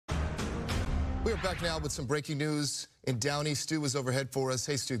We are back now with some breaking news in Downey. Stu is overhead for us.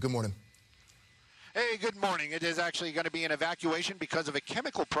 Hey, Stu, good morning. Hey, good morning. It is actually going to be an evacuation because of a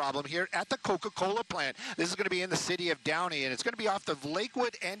chemical problem here at the Coca Cola plant. This is going to be in the city of Downey, and it's going to be off of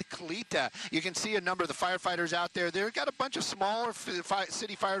Lakewood and Cleta. You can see a number of the firefighters out there. They've got a bunch of smaller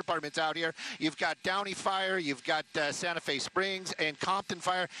city fire departments out here. You've got Downey Fire, you've got Santa Fe Springs, and Compton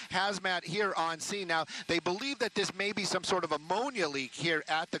Fire, Hazmat here on scene. Now, they believe that this may be some sort of ammonia leak here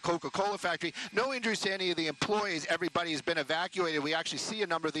at the Coca Cola factory. No injuries to any of the employees. Everybody has been evacuated. We actually see a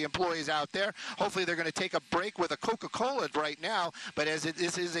number of the employees out there. Hopefully, they're going to take a break with a Coca Cola right now, but as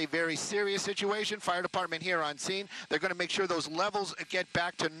this is a very serious situation, fire department here on scene, they're going to make sure those levels get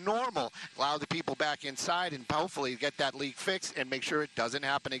back to normal, allow the people back inside, and hopefully get that leak fixed and make sure it doesn't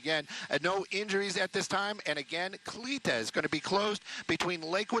happen again. No injuries at this time, and again, Cleta is going to be closed between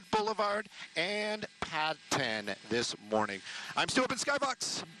Lakewood Boulevard and Patton this morning. I'm Stu up in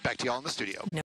Skybox. Back to y'all in the studio.